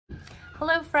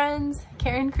Hello friends,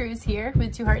 Cruess here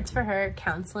with Two Hearts for Her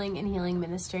Counseling and Healing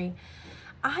Ministry.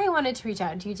 I wanted to reach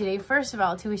out to you today, first of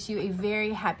all, to wish you a very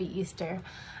happy Easter.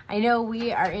 I know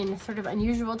we are in sort of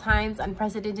unusual times,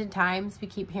 unprecedented times, we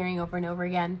keep hearing over and over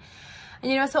again.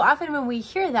 And you know, so often when we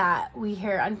hear that, we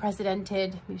hear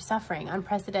unprecedented suffering,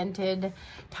 unprecedented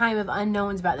time of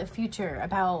unknowns about the future,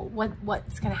 about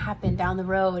what's going to happen down the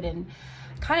road, and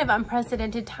kind of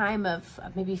unprecedented time of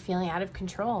maybe feeling out of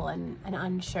control and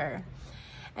unsure.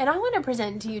 And I want to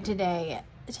present to you today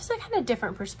just a kind of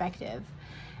different perspective.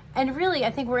 And really,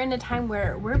 I think we're in a time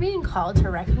where we're being called to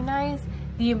recognize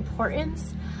the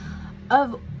importance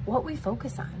of what we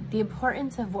focus on, the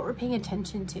importance of what we're paying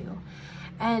attention to,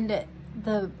 and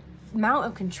the amount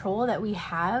of control that we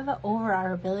have over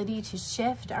our ability to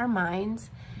shift our minds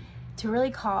to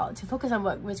really focus on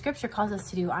what Scripture calls us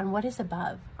to do, on what is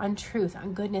above, on truth,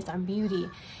 on goodness, on beauty,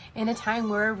 in a time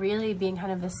where we're really being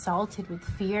kind of assaulted with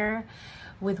fear,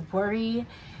 with worry.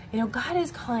 You know, God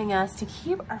is calling us to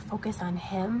keep our focus on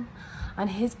Him, on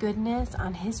His goodness,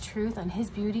 on His truth, on His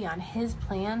beauty, on His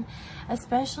plan,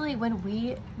 especially when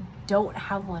we don't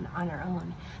have one on our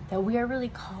own, that we are really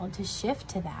called to shift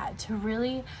to that, to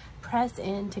really press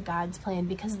into God's plan,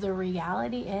 because the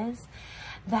reality is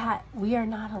that we are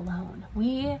not alone.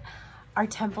 We are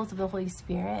temples of the Holy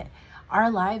Spirit. Our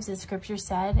lives, as Scripture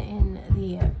said in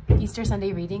the Easter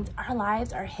Sunday readings, our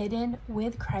lives are hidden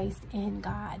with Christ in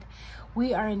God.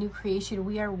 We are a new creation.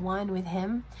 We are one with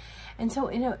Him. And so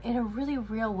in a really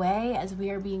real way, as we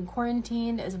are being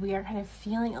quarantined, as we are kind of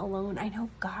feeling alone, I know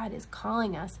God is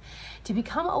calling us to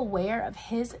become aware of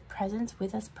His presence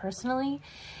with us personally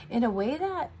in a way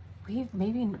that we've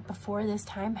maybe before this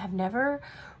time have never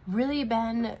really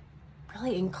been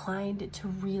inclined to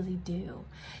really do,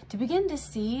 to begin to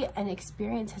see and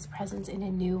experience His presence in a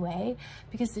new way.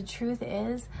 Because the truth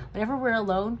is, whenever we're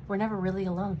alone, we're never really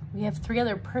alone. We have three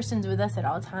other persons with us at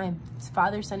all times: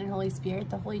 Father, Son, and Holy Spirit,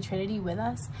 the Holy Trinity with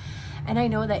us. And I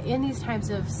know that in these times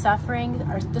of suffering,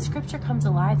 the Scripture comes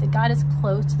alive, that God is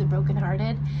close to the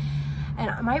brokenhearted.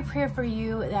 And my prayer for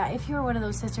you, that if you're one of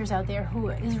those sisters out there who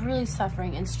is really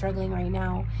suffering and struggling right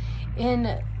now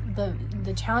in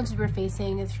the challenges we're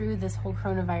facing through this whole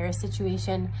coronavirus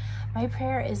situation, my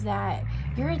prayer is that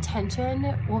your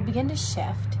attention will begin to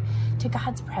shift to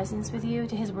God's presence with you,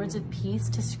 to His words of peace,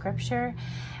 to Scripture,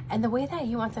 and the way that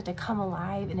He wants that to come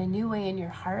alive in a new way in your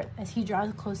heart as He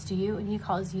draws close to you and He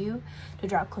calls you to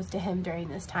draw close to Him during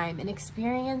this time and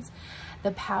experience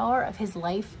the power of His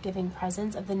life-giving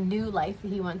presence, of the new life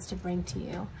that He wants to bring to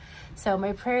you. So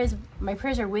my prayers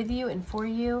are with you and for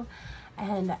you,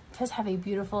 and just have a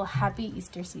beautiful, happy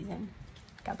Easter season.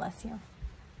 God bless you.